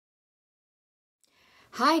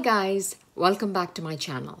Hi guys, welcome back to my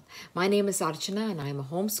channel. My name is Archana and I'm a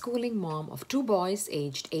homeschooling mom of two boys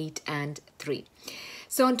aged 8 and 3.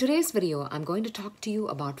 So in today's video, I'm going to talk to you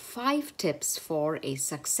about 5 tips for a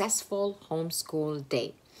successful homeschool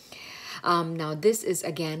day. Now this is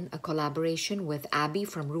again a collaboration with Abby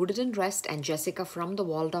from Rooted in Rest and Jessica from The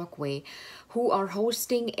Waldock Way, who are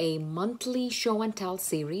hosting a monthly show and tell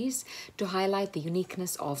series to highlight the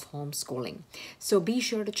uniqueness of homeschooling. So be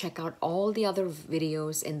sure to check out all the other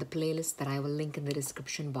videos in the playlist that I will link in the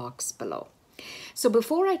description box below. So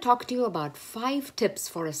before I talk to you about 5 tips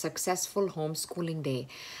for a successful homeschooling day,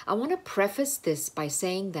 I want to preface this by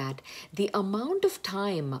saying that the amount of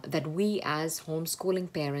time that we as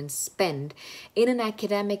homeschooling parents spend in an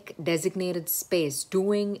academic designated space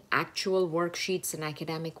doing actual worksheets and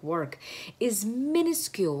academic work is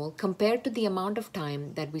minuscule compared to the amount of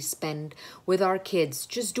time that we spend with our kids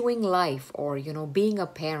just doing life or, being a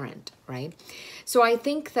parent, right? So I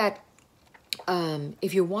think that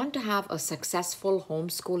if you want to have a successful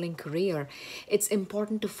homeschooling career, it's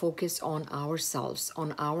important to focus on ourselves,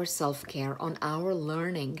 on our self-care, on our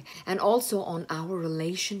learning, and also on our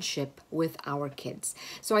relationship with our kids.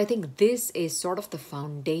 So I think this is sort of the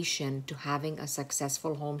foundation to having a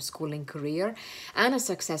successful homeschooling career and a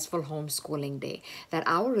successful homeschooling day, that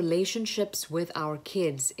our relationships with our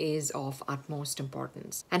kids is of utmost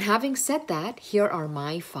importance. And having said that, here are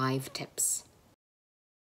my 5 tips.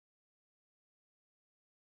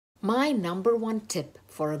 My number 1 tip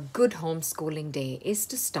for a good homeschooling day is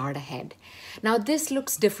to start ahead. Now, this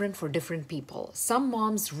looks different for different people. Some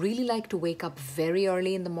moms really like to wake up very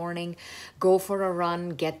early in the morning, go for a run,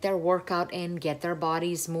 get their workout in, get their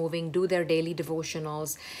bodies moving, do their daily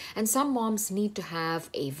devotionals. And some moms need to have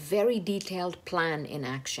a very detailed plan in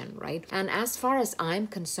action, right? And as far as I'm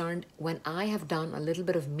concerned, when I have done a little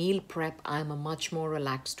bit of meal prep, I'm a much more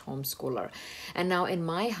relaxed homeschooler. And now in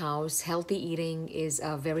my house, healthy eating is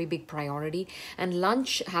a very big priority, and lunch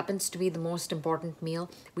happens to be the most important meal.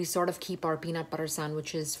 We sort of keep our peanut butter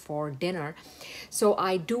sandwiches for dinner. So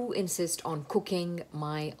I do insist on cooking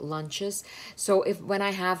my lunches. So when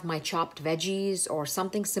I have my chopped veggies or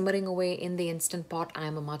something simmering away in the Instant Pot,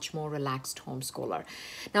 I'm a much more relaxed homeschooler.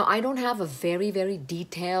 Now, I don't have a very, very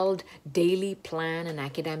detailed daily plan and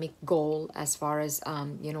academic goal as far as,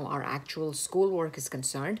 our actual schoolwork is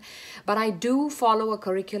concerned, but I do follow a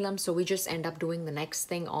curriculum. So we just end up doing the next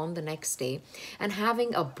thing on the next day, and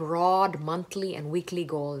having a broad monthly and weekly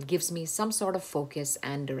goal gives me some sort of focus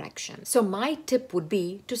and direction. So my tip would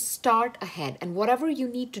be to start ahead, and whatever you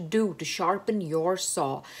need to do to sharpen your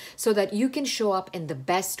saw so that you can show up in the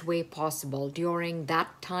best way possible during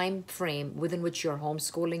that time frame within which you're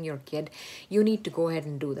homeschooling your kid, you need to go ahead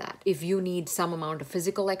and do that. If you need some amount of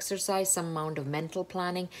physical exercise, some amount of mental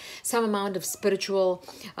planning, some amount of spiritual,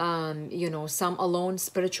 some alone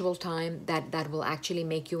spiritual time that will actually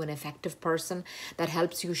make you an effective person, that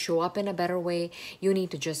helps you show up in a better way, you need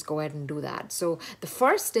to just go ahead and do that. So the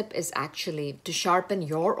first tip is actually to sharpen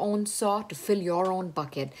your own saw, to fill your own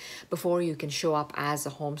bucket before you can show up as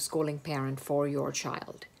a homeschooling parent for your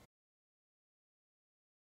child.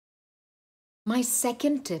 My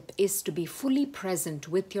second tip is to be fully present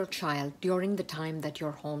with your child during the time that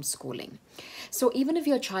you're homeschooling. So even if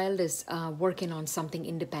your child is working on something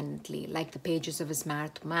independently, like the pages of his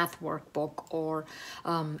math workbook or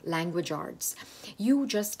language arts, you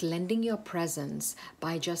just lending your presence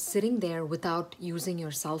by just sitting there without using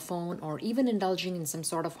your cell phone or even indulging in some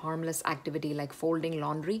sort of harmless activity like folding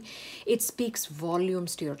laundry, it speaks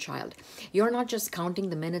volumes to your child. You're not just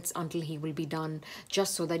counting the minutes until he will be done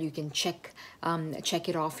just so that you can check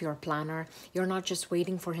it off your planner. You're not just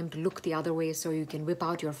waiting for him to look the other way so you can whip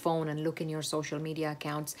out your phone and look in your social media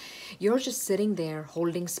accounts. You're just sitting there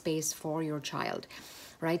holding space for your child,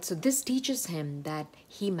 right? So this teaches him that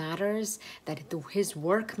he matters, that his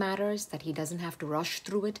work matters, that he doesn't have to rush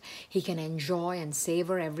through it. He can enjoy and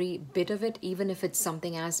savor every bit of it, even if it's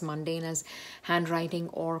something as mundane as handwriting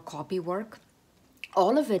or copy work.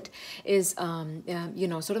 All of it is,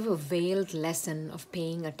 sort of a veiled lesson of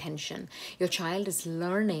paying attention. Your child is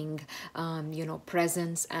learning,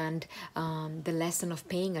 presence and the lesson of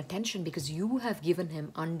paying attention because you have given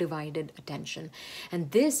him undivided attention. And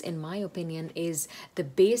this, in my opinion, is the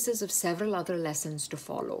basis of several other lessons to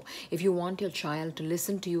follow. If you want your child to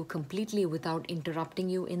listen to you completely without interrupting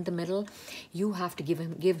you in the middle, you have to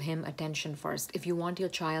give him attention first. If you want your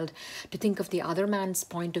child to think of the other man's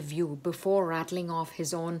point of view before rattling off off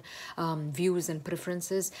his own views and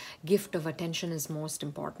preferences, gift of attention is most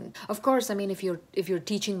important. Of course, I mean, if you're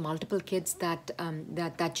teaching multiple kids,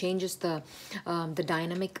 that changes the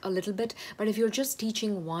dynamic a little bit. But if you're just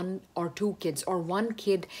teaching one or two kids or one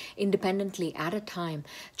kid independently at a time,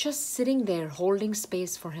 just sitting there holding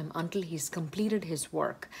space for him until he's completed his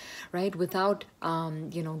work, right? Without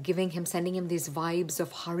sending him these vibes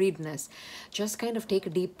of hurriedness, just kind of take a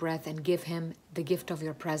deep breath and give him the gift of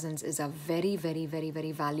your presence is a very, very, very,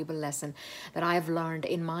 very valuable lesson that I've learned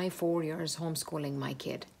in my 4 years homeschooling my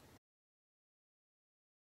kid.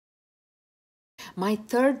 My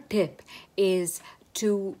third tip is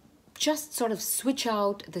to just sort of switch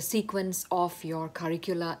out the sequence of your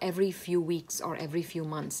curricula every few weeks or every few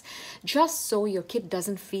months, just so your kid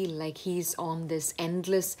doesn't feel like he's on this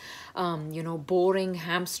endless, boring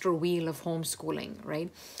hamster wheel of homeschooling, right?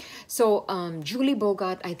 So Julie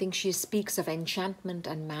Bogart, I think she speaks of enchantment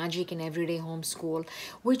and magic in everyday homeschool,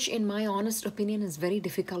 which in my honest opinion is very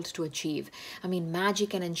difficult to achieve. I mean,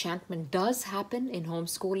 magic and enchantment does happen in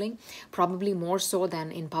homeschooling, probably more so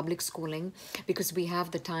than in public schooling, because we have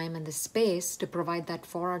the time and the space to provide that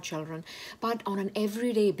for our children. But on an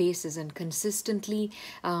everyday basis and consistently,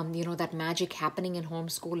 that magic happening in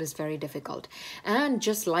homeschool is very difficult. And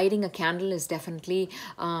just lighting a candle is definitely,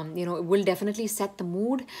 it will definitely set the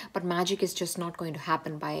mood, but magic is just not going to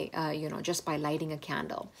happen by, just by lighting a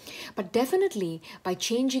candle. But definitely by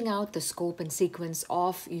changing out the scope and sequence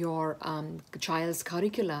of your child's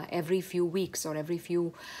curricula every few weeks or every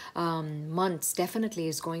few months definitely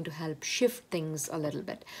is going to help shift things a little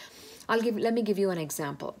bit. Let me give you an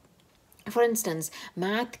example. For instance,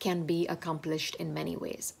 math can be accomplished in many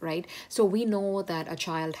ways, right? So we know that a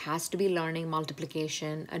child has to be learning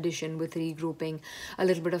multiplication, addition with regrouping, a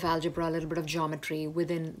little bit of algebra, a little bit of geometry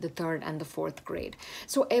within the third and the fourth grade.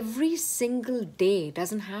 So every single day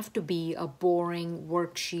doesn't have to be a boring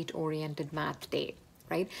worksheet-oriented math day.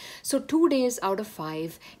 Right? So 2 days out of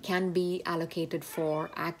 5 can be allocated for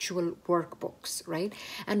actual workbooks, right?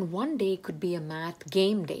 And 1 day could be a math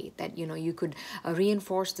game day that, you could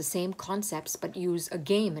reinforce the same concepts but use a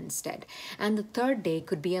game instead. And the third day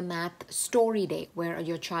could be a math story day where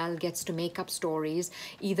your child gets to make up stories,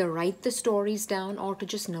 either write the stories down or to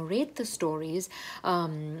just narrate the stories,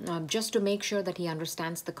 just to make sure that he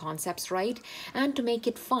understands the concepts right and to make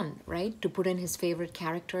it fun, right? To put in his favorite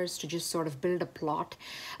characters, to just sort of build a plot.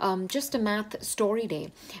 Just a math story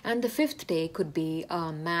day. And the fifth day could be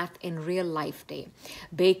a math in real life day.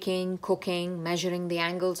 Baking, cooking, measuring the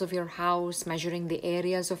angles of your house, measuring the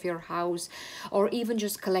areas of your house, or even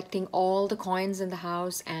just collecting all the coins in the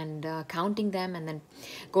house and counting them and then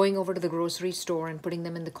going over to the grocery store and putting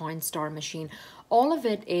them in the coin star machine. All of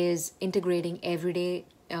it is integrating everyday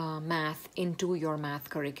math into your math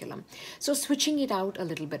curriculum. So switching it out a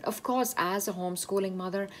little bit. Of course, as a homeschooling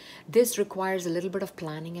mother, this requires a little bit of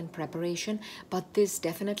planning and preparation, but this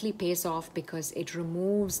definitely pays off because it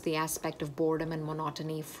removes the aspect of boredom and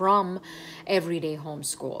monotony from everyday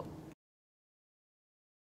homeschool.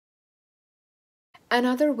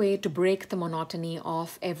 Another way to break the monotony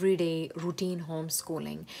of everyday routine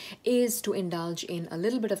homeschooling is to indulge in a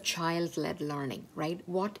little bit of child-led learning, right?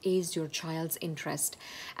 What is your child's interest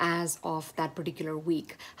as of that particular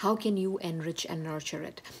week? How can you enrich and nurture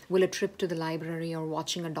it? Will a trip to the library or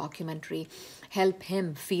watching a documentary help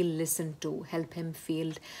him feel listened to, help him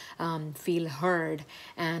feel heard,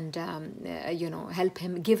 and help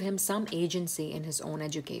him, give him some agency in his own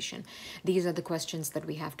education? These are the questions that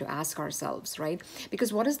we have to ask ourselves, right?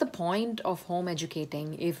 Because what is the point of home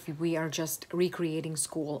educating if we are just recreating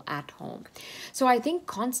school at home? So I think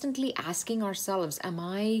constantly asking ourselves, am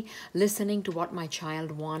I listening to what my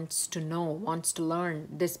child wants to know, wants to learn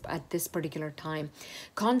this at this particular time?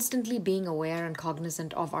 Constantly being aware and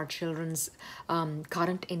cognizant of our children's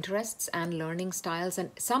current interests and learning styles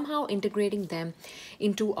and somehow integrating them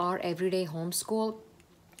into our everyday homeschool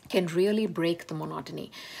can really break the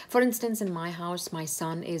monotony. For instance, in my house, my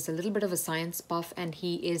son is a little bit of a science buff and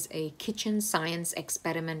he is a kitchen science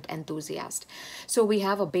experiment enthusiast. So we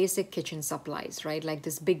have a basic kitchen supplies, right? Like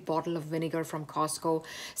this big bottle of vinegar from Costco,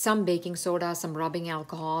 some baking soda, some rubbing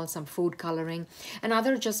alcohol, some food coloring, and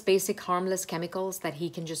other just basic harmless chemicals that he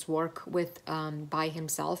can just work with by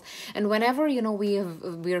himself. And whenever,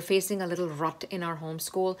 we are facing a little rut in our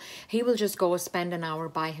homeschool, he will just go spend an hour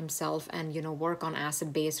by himself and, work on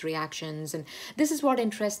acid-base his reactions, and this is what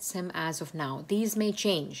interests him as of now. These may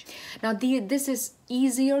change. Now, this is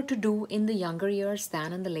easier to do in the younger years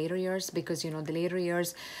than in the later years, because the later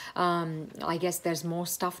years, I guess there's more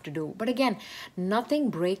stuff to do. But again, nothing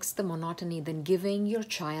breaks the monotony than giving your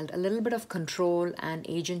child a little bit of control and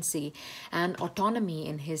agency and autonomy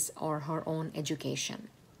in his or her own education.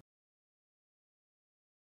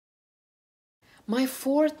 My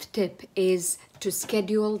fourth tip is to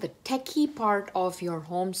schedule the techie part of your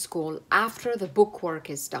homeschool after the bookwork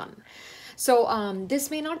is done. So this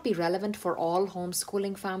may not be relevant for all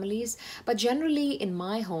homeschooling families, but generally in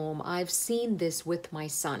my home, I've seen this with my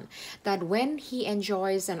son, that when he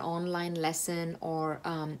enjoys an online lesson or,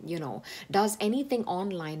 does anything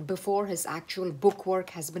online before his actual bookwork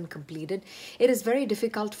has been completed, it is very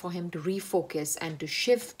difficult for him to refocus and to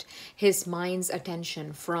shift his mind's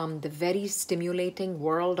attention from the very stimulating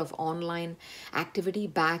world of online activity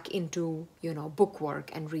back into, bookwork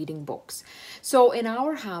and reading books. So in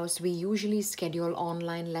our house, we usually schedule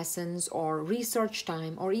online lessons or research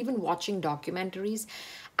time or even watching documentaries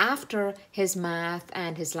after his math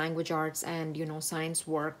and his language arts and science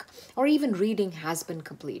work or even reading has been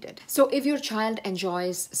completed. So if your child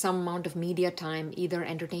enjoys some amount of media time, either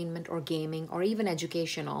entertainment or gaming or even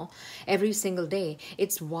educational, every single day,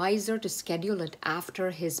 it's wiser to schedule it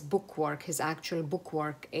after his bookwork, his actual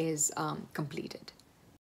bookwork is completed.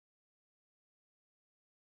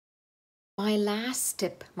 My last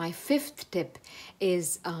tip, my fifth tip,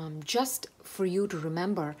 is just for you to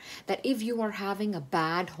remember that if you are having a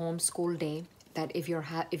bad homeschool day, that if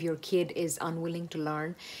your kid is unwilling to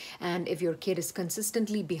learn and if your kid is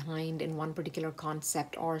consistently behind in one particular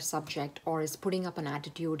concept or subject or is putting up an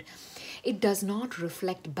attitude, it does not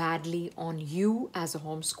reflect badly on you as a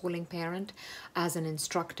homeschooling parent, as an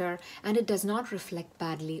instructor, and it does not reflect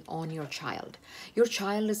badly on your child. Your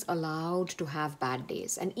child is allowed to have bad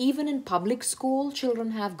days, and even in public school,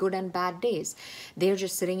 children have good and bad days. They're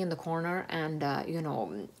just sitting in the corner and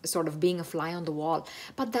sort of being a fly on the wall,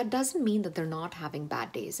 but that doesn't mean that they're not having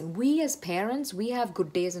bad days. And we as parents, we have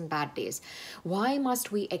good days and bad days. Why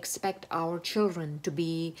must we expect our children to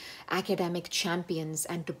be academic champions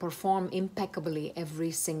and to perform impeccably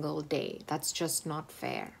every single day? That's just not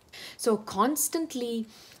fair. So constantly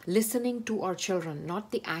listening to our children,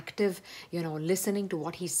 not the active, listening to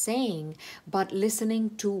what he's saying, but listening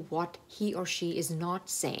to what he or she is not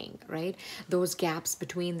saying, right? Those gaps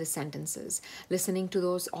between the sentences, listening to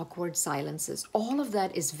those awkward silences, all of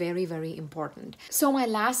that is very, very important. So my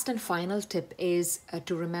last and final tip is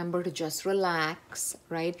to remember to just relax,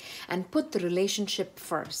 right? And put the relationship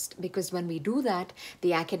first, because when we do that,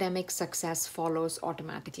 the academic success follows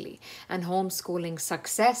automatically. And homeschooling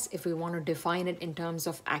success, if we want to define it in terms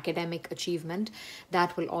of academic achievement,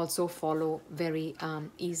 that will also follow very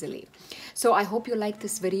easily. So I hope you liked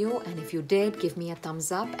this video, and if you did, give me a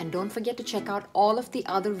thumbs up, and don't forget to check out all of the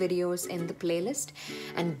other videos in the playlist,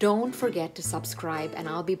 and don't forget to subscribe, and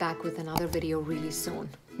I'll be back with another video really soon.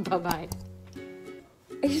 Bye-bye.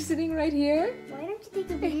 Are you sitting right here? Why don't you take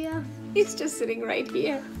a video? He's just sitting right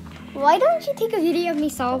here. Why don't you take a video of me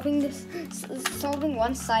solving this, solving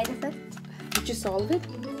one side of it? Did you solve it?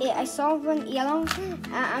 Yeah, I solved one yellow.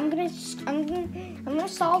 I'm gonna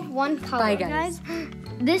solve one color. Bye, guys.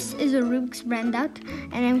 This is a Rubik's brand out,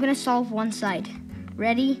 and I'm gonna solve one side.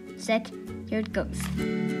 Ready, set, here it goes.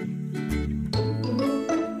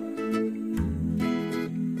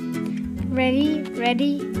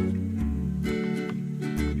 Ready.